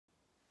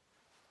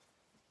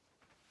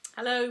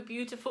Hello,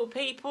 beautiful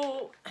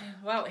people.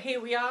 Well, here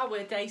we are.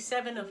 We're day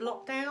 7 of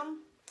lockdown.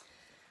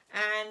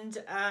 And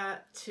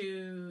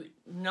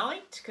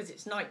tonight, because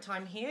it's night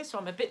time here, so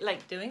I'm a bit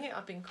late doing it.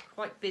 I've been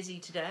quite busy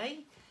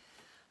today,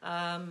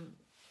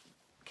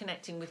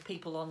 connecting with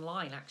people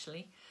online,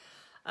 actually.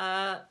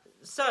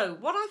 So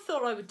what I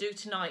thought I would do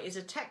tonight is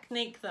a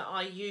technique that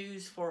I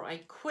use for a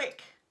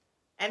quick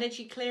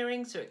energy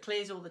clearing, so it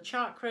clears all the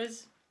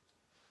chakras.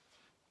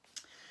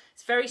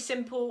 It's very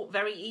simple,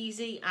 very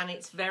easy, and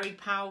it's very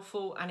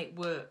powerful, and it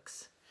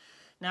works.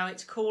 Now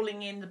it's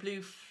calling in the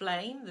blue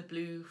flame, the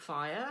blue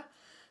fire.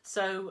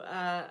 So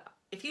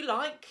if you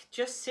like,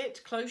 just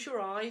sit, close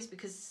your eyes,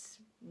 because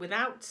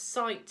without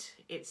sight,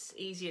 it's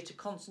easier to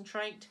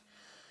concentrate.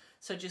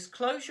 So just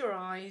close your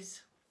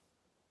eyes.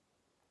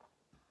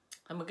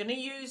 And we're going to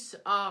use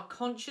our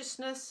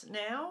consciousness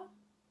now.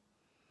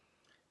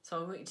 So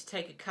I want you to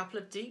take a couple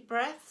of deep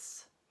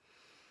breaths.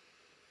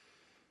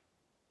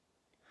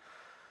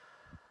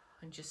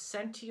 And just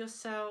center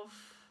yourself.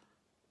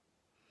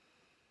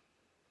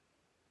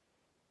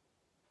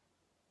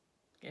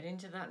 Get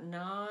into that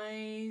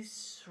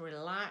nice,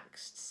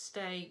 relaxed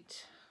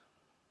state.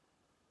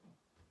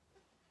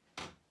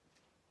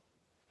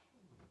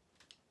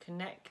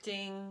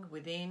 Connecting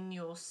within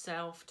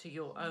yourself to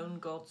your own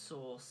God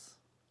source.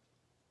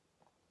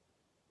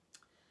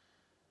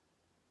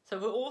 So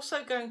we're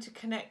also going to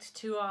connect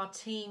to our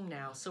team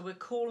now. So we're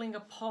calling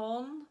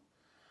upon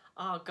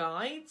our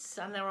guides,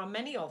 and there are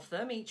many of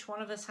them. Each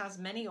one of us has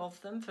many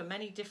of them for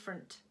many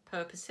different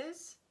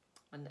purposes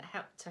and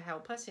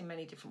help us in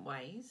many different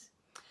ways.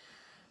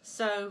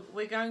 So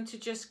we're going to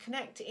just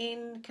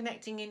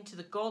connecting into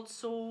the God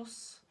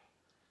source,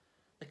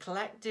 the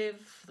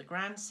collective, the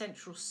grand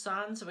central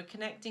sun. So we're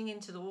connecting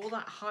into all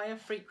that higher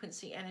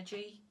frequency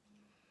energy.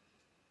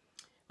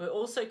 We're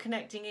also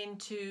connecting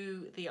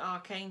into the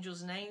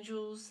archangels and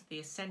angels, the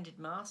ascended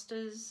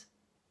masters,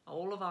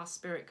 all of our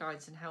spirit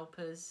guides and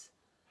helpers,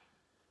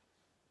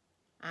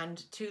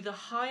 and to the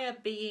higher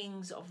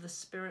beings of the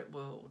spirit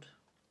world.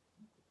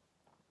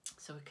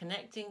 So we're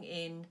connecting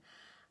in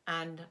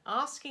and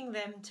asking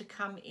them to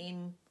come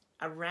in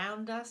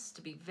around us,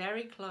 to be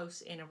very close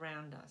in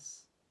around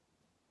us.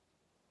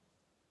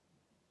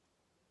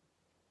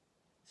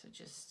 So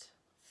just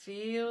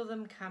feel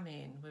them come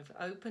in. We've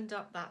opened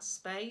up that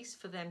space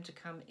for them to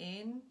come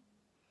in.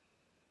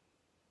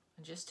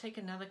 And just take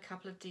another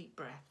couple of deep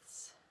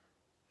breaths.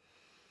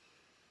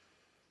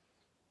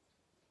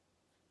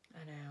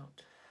 And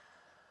out.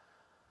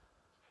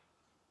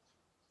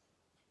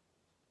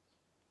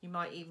 You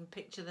might even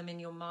picture them in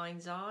your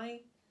mind's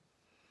eye.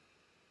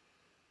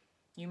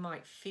 You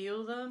might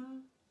feel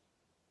them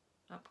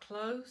up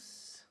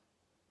close.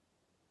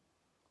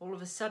 All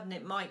of a sudden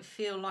it might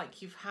feel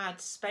like you've had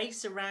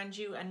space around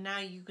you, and now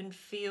you can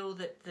feel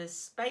that the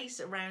space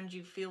around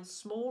you feels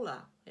smaller.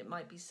 It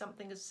might be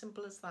something as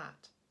simple as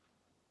that.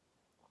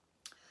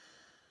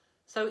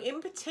 So in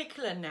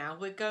particular now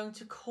we're going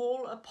to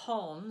call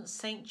upon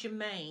Saint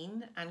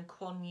Germain and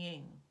Kuan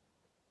Yin.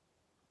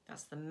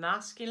 That's the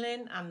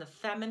masculine and the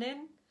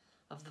feminine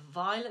of the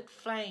violet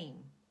flame,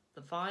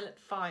 the violet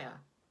fire.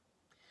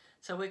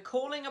 So we're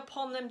calling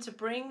upon them to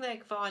bring their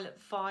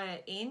violet fire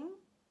in.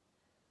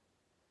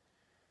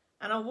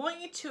 And I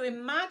want you to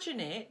imagine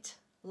it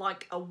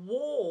like a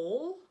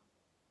wall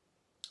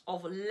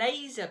of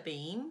laser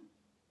beam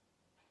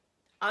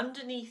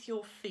underneath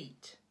your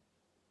feet.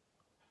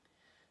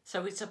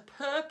 So it's a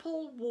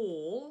purple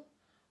wall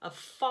of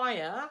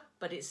fire,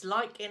 but it's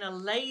like in a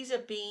laser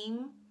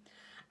beam.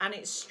 And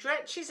it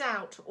stretches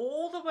out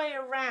all the way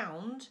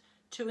around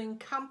to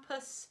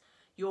encompass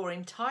your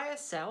entire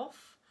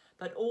self,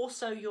 but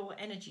also your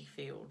energy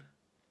field.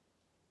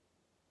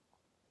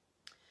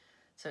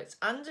 So it's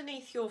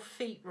underneath your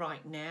feet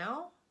right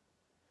now.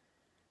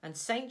 And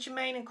Saint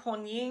Germain and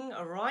Kuan Yin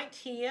are right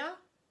here.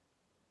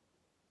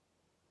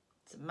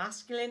 It's the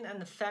masculine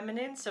and the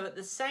feminine. So at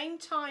the same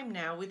time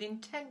now, with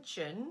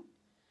intention,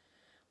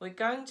 we're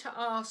going to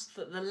ask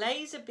that the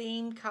laser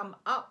beam come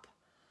up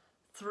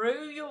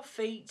through your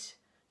feet,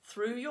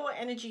 through your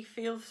energy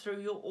field, through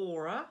your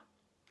aura,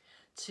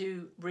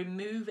 to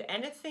remove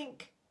anything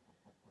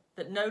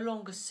that no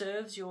longer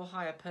serves your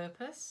higher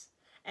purpose,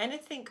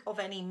 anything of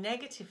any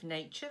negative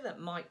nature that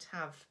might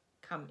have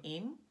come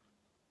in.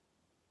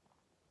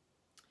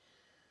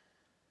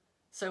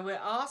 So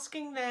we're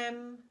asking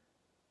them,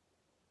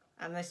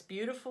 and this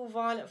beautiful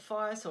violet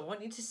fire, so I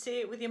want you to see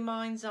it with your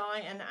mind's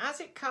eye, and as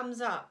it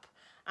comes up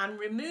and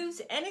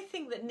removes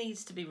anything that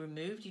needs to be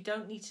removed, you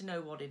don't need to know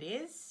what it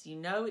is. You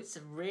know it's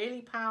a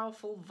really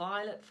powerful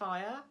violet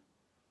fire,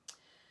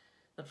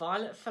 the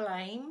violet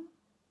flame.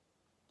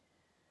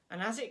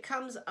 And as it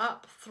comes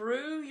up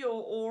through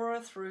your aura,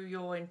 through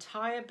your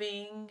entire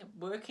being,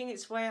 working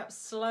its way up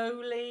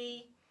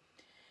slowly,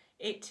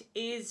 it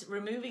is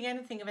removing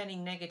anything of any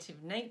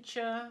negative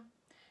nature,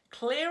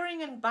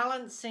 clearing and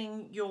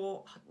balancing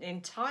your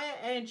entire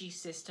energy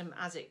system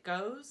as it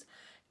goes,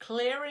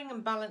 clearing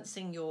and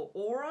balancing your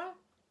aura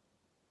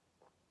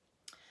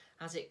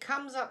as it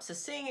comes up. So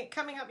seeing it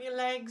coming up your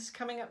legs,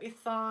 coming up your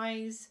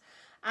thighs,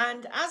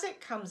 And as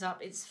it comes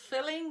up, it's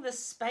filling the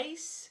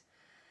space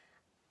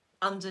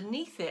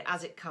underneath it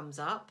as it comes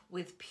up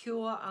with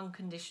pure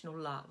unconditional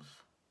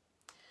love.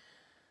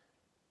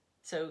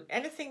 So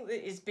anything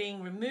that is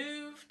being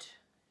removed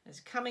is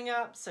coming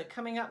up. So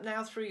coming up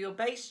now through your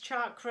base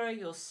chakra,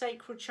 your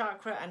sacral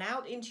chakra, and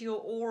out into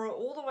your aura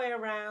all the way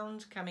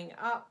around, coming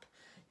up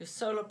your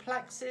solar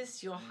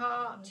plexus, your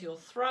heart, your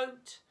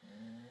throat,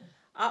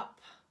 up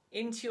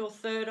into your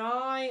third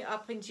eye,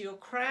 up into your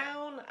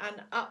crown,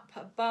 and up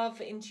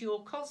above into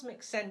your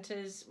cosmic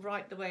centers,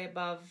 right the way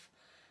above,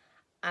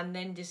 and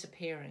then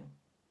disappearing.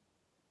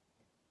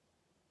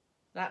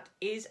 That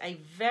is a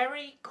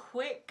very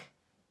quick,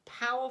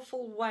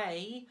 powerful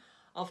way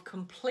of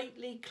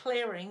completely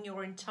clearing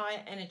your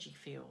entire energy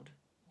field.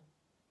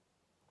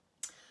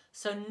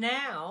 So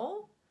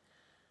now,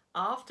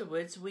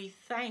 afterwards, we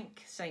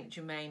thank Saint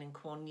Germain and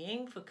Kuan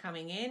Yin for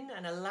coming in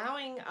and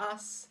allowing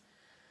us,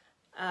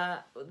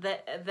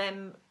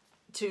 them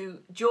to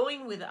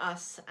join with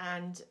us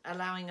and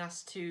allowing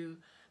us to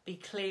be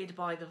cleared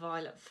by the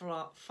violet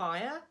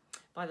fire,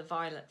 by the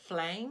violet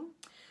flame.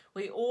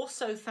 We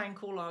also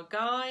thank all our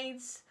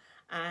guides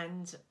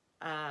and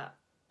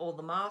all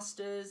the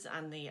masters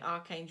and the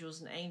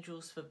archangels and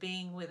angels for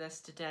being with us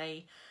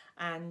today,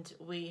 and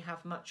we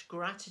have much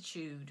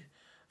gratitude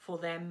for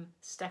them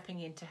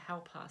stepping in to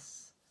help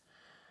us.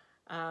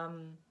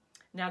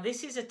 Now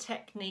this is a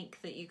technique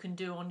that you can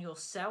do on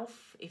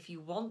yourself if you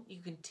want.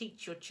 You can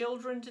teach your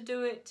children to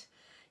do it.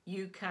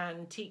 You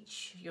can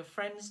teach your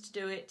friends to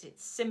do it.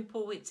 It's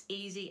simple, it's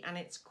easy, and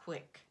it's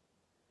quick.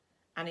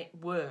 And it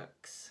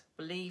works.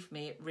 Believe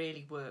me, it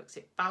really works.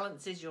 It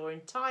balances your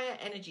entire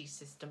energy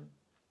system.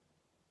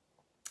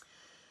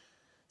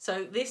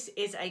 So this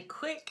is a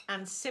quick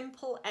and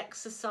simple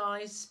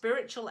exercise,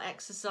 spiritual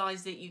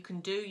exercise that you can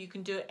do. You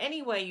can do it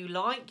any way you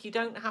like. You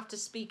don't have to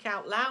speak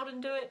out loud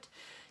and do it.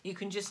 You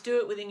can just do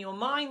it within your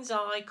mind's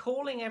eye,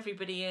 calling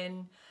everybody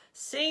in,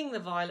 seeing the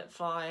violet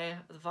fire,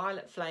 the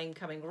violet flame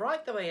coming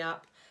right the way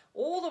up,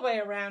 all the way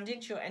around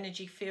into your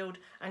energy field,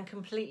 and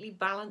completely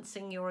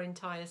balancing your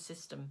entire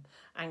system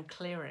and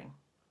clearing.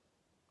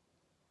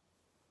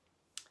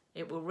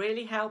 It will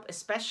really help,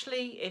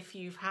 especially if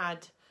you've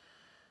had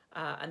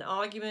an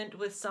argument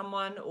with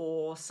someone,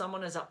 or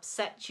someone has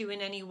upset you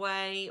in any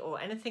way or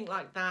anything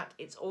like that.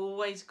 It's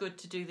always good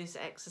to do this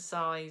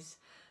exercise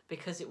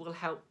because it will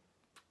help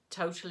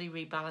totally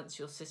rebalance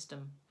your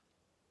system.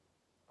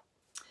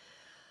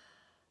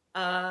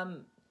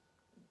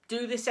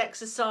 Do this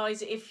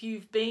exercise if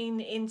you've been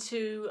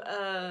into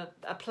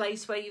a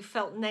place where you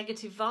felt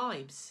negative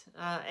vibes,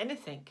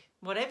 anything,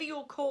 whatever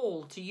you're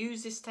called to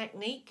use this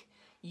technique,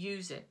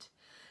 use it,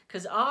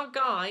 because our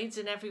guides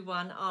and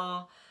everyone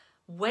are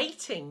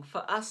waiting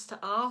for us to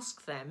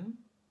ask them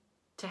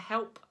to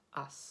help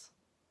us.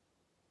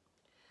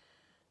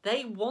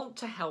 They want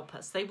to help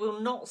us. They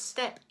will not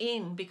step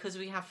in because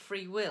we have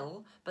free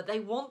will, but they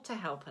want to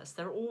help us.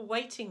 They're all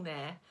waiting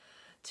there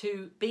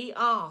to be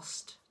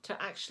asked to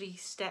actually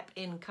step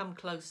in, come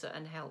closer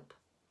and help.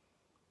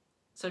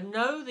 So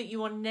know that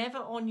you are never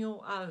on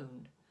your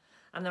own.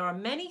 And there are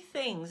many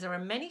things, there are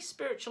many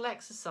spiritual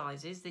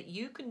exercises that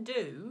you can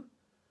do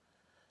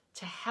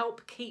to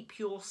help keep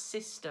your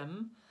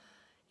system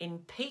in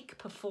peak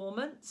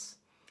performance.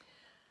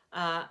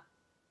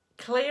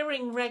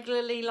 Clearing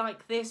regularly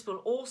like this will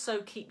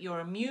also keep your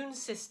immune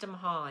system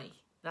high.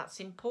 That's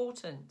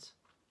important.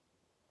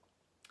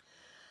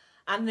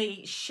 And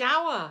the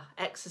shower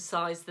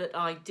exercise that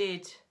I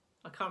did,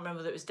 I can't remember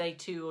whether it was day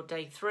 2 or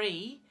day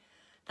 3,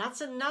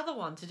 that's another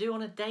one to do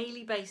on a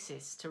daily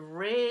basis to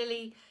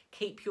really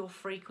keep your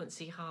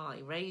frequency high,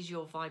 raise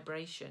your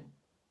vibration.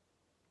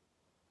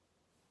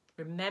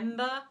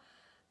 Remember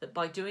that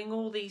by doing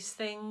all these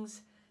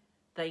things,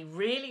 they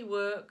really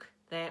work.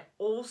 They're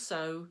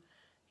also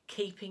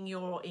keeping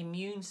your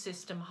immune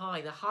system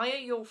high. The higher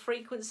your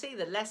frequency,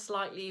 the less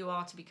likely you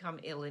are to become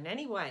ill in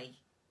any way,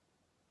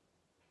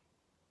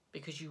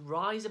 because you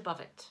rise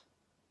above it.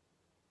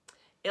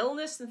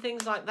 Illness and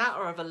things like that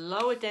are of a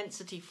lower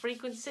density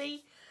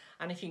frequency,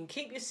 and if you can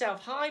keep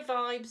yourself high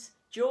vibes,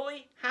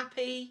 joy,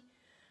 happy,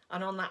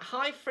 and on that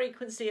high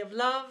frequency of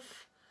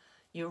love,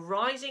 you're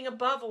rising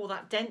above all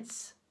that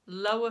dense,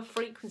 lower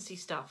frequency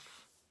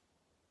stuff.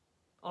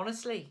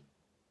 Honestly,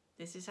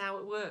 this is how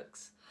it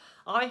works.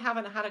 I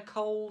haven't had a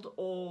cold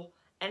or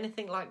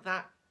anything like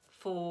that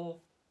for,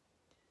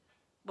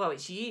 well,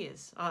 it's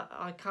years.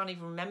 I can't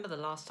even remember the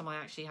last time I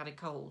actually had a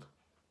cold.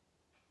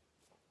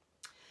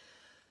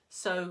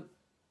 So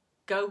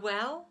go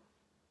well.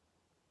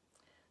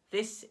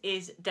 This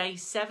is day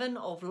 7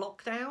 of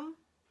lockdown.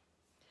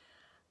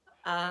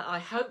 I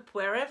hope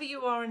wherever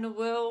you are in the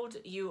world,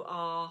 you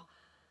are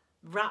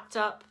wrapped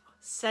up,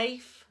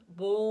 safe,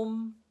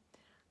 warm,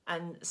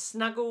 and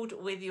snuggled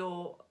with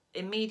your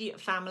immediate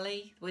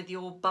family, with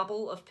your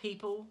bubble of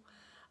people.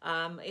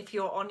 If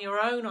you're on your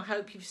own, I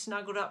hope you've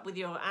snuggled up with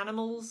your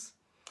animals.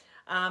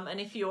 And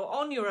if you're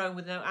on your own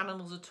with no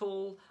animals at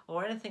all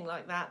or anything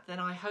like that, then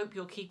I hope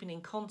you're keeping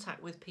in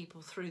contact with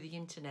people through the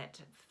internet,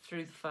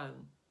 through the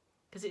phone,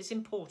 because it's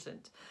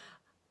important.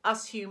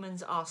 us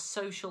humans are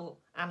social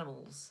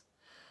animals,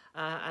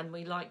 and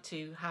we like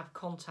to have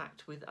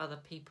contact with other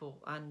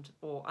people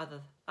or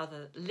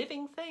other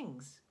living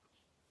things.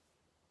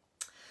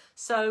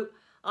 So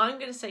I'm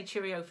going to say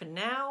cheerio for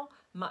now.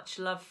 Much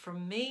love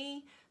from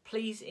me.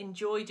 Please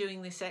enjoy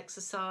doing this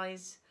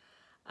exercise.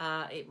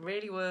 It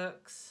really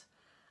works.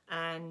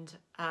 And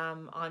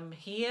I'm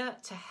here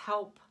to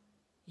help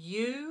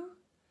you,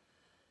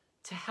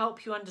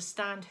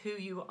 understand who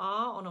you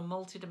are on a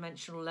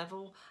multidimensional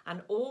level,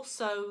 and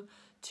also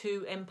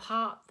to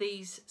impart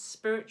these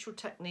spiritual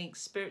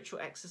techniques, spiritual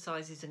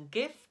exercises and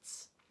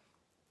gifts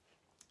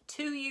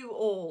to you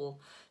all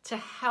to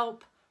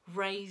help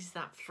raise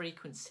that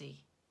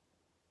frequency.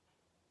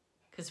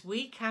 Because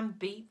we can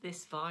beat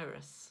this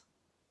virus.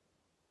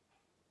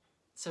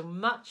 So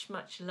much,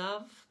 much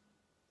love.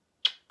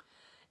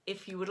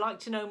 If you would like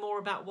to know more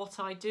about what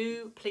I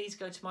do, please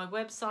go to my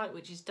website,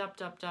 which is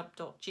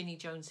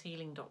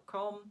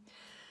www.ginnyjoneshealing.com.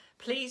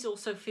 Please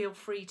also feel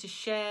free to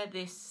share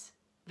this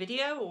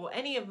video or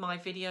any of my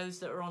videos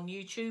that are on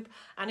YouTube.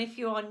 And if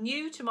you are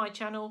new to my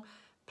channel,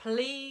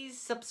 please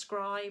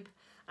subscribe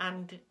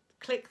and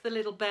click the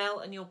little bell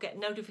and you'll get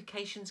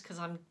notifications, because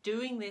I'm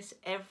doing this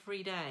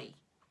every day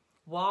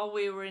while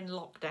we were in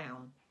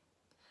lockdown.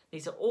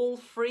 These are all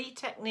free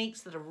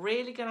techniques that are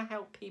really going to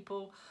help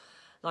people.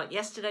 Like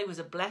yesterday was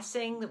a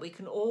blessing that we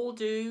can all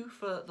do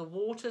for the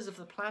waters of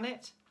the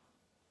planet.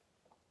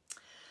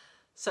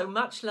 So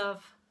much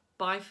love.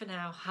 Bye for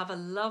now. Have a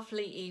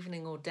lovely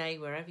evening or day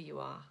wherever you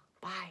are.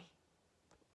 Bye.